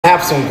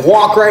have some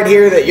guac right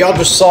here that y'all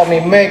just saw me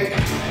make.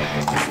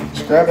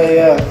 Just grab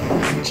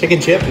a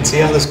chicken chip and see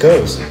how this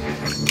goes.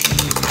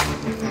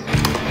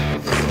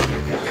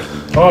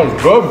 Oh,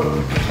 it's good.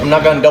 I'm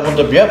not gonna double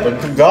dip yet,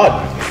 but good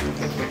God.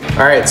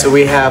 All right, so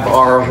we have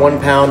our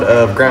 1 pound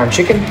of ground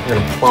chicken. We're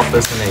gonna plop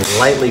this in a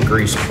lightly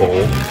greased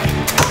bowl.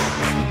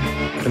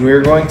 And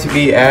we're going to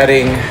be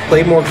adding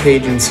Claymore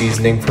Cajun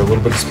seasoning for a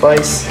little bit of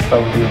spice,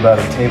 probably about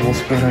a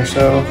tablespoon or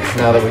so.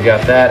 Now that we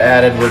got that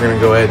added, we're gonna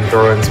go ahead and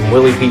throw in some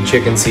Willie Pete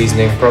chicken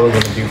seasoning. Probably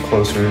gonna do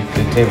closer to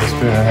a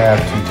tablespoon and a half,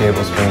 2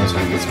 tablespoons, so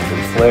we get some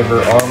good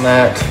flavor on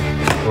that.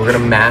 We're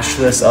gonna mash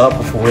this up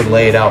before we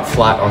lay it out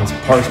flat on some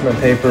parchment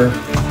paper.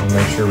 And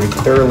make sure we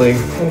thoroughly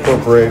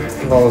incorporate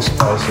all the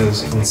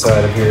spices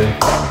inside of here.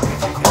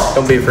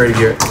 Don't be afraid to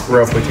get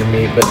rough with your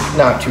meat, but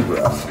not too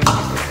rough.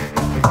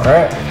 All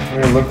right,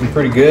 we're looking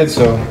pretty good.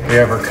 So we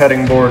have our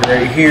cutting board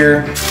right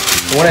here.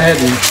 I went ahead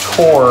and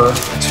core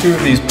 2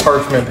 of these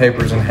parchment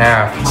papers in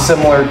half,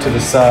 similar to the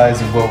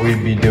size of what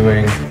we'd be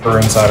doing for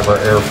inside of our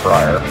air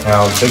fryer.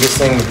 Now, the biggest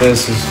thing with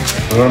this is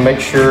we want to make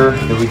sure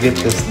that we get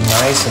this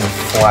nice and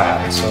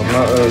flat. So I'm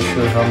not really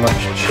sure how much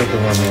chicken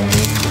we're going to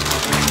need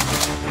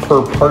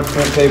per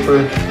parchment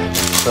paper.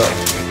 So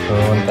we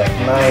want that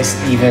nice,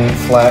 even,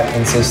 flat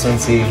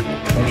consistency.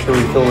 Make sure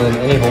we fill in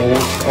any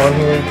holes on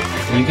here.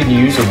 You can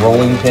use a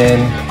rolling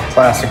pin,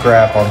 plastic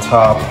wrap on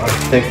top, the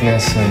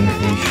thickness and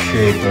the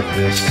shape of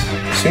this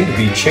soon to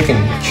be chicken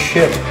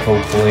chip,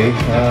 hopefully,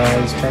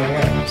 is turning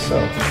out. So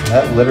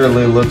that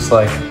literally looks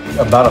like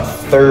about a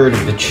third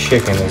of the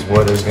chicken is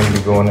what is going to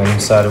be going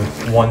inside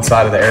of one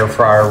side of the air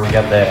fryer. We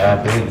got the,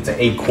 I believe it's an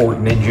 8-quart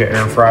Ninja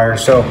air fryer.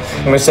 So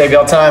I'm going to save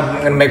y'all time.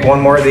 I'm going to make one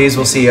more of these.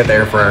 We'll see you at the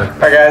air fryer. All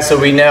right, guys, so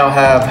we now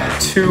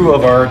have 2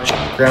 of our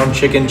ground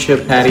chicken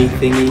chip patty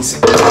thingies.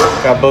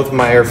 Got both of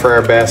my air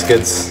fryer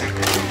baskets.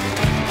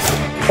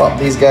 Plop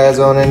these guys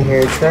on in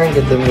here. Try and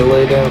get them to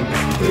lay down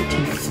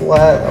pretty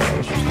flat. That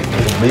one's just a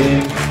little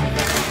big.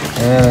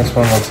 And this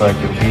one looks like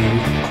it'll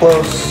be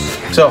close.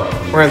 So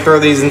we're gonna throw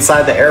these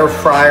inside the air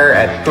fryer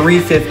at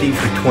 350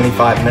 for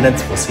 25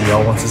 minutes. We'll see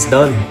y'all once it's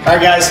done. All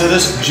right, guys, so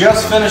this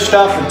just finished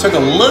up. It took a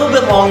little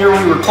bit longer.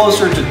 We were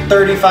closer to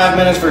 35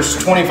 minutes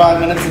versus 25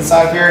 minutes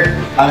inside here.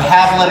 I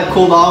have let it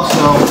cool off,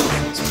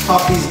 so let's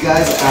pop these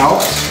guys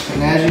out.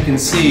 And as you can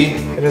see,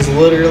 it has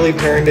literally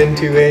turned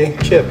into a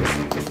chip.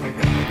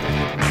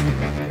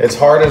 It's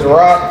hard as a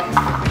rock,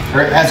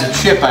 or as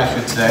a chip, I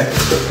should say.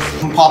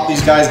 I'm gonna pop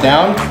these guys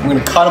down. I'm gonna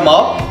cut them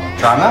up,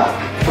 try them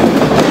out.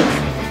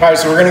 All right,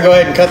 so we're gonna go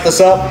ahead and cut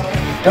this up.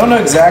 Don't know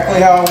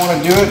exactly how I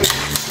wanna do it.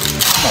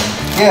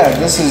 Yeah,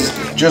 this is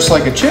just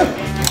like a chip.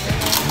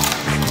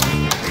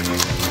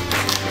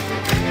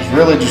 It's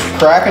really just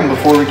cracking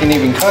before we can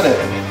even cut it.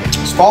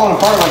 It's falling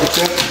apart like a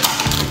chip.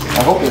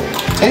 I hope it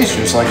tastes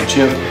just like a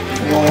chip.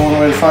 That's the only one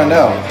way to find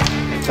out.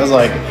 That's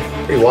like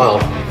pretty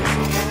wild.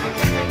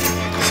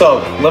 So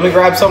let me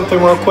grab something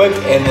real quick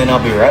and then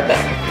I'll be right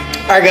back.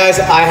 All right, guys,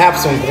 I have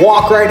some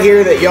guac right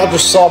here that y'all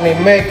just saw me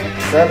make.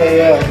 Grab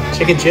a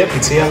chicken chip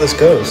and see how this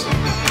goes.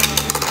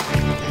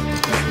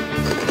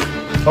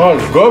 Oh,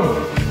 it's good.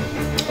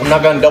 I'm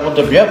not gonna double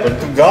dip yet, but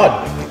good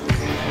God.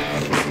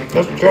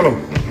 That's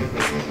chicken.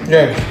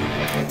 Yeah,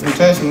 it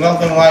tastes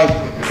nothing like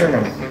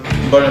chicken,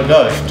 but it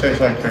does taste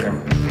like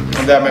chicken.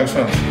 If that makes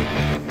sense.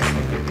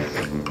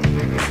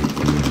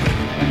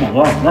 Oh my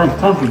God, that's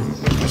perfect.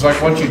 It's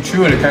like once you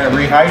chew it, it kind of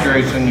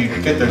rehydrates and you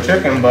get the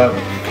chicken, but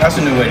that's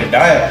a new way to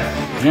diet.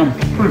 Yeah,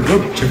 pretty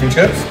good. Chicken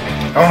chips.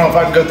 I don't know if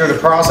I can go through the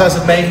process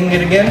of making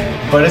it again,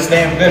 but it's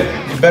damn good.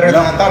 It's better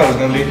than I thought it was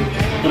gonna be.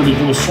 It's gonna be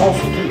good with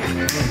salsa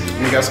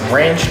too. You got some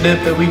ranch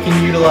dip that we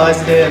can utilize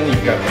it in.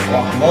 You got the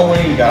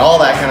guacamole, you got all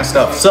that kind of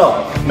stuff.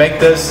 So make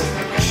this,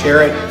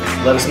 share it,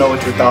 let us know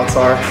what your thoughts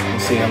are. We'll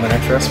see you on the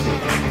next recipe.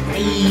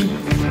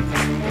 Bye.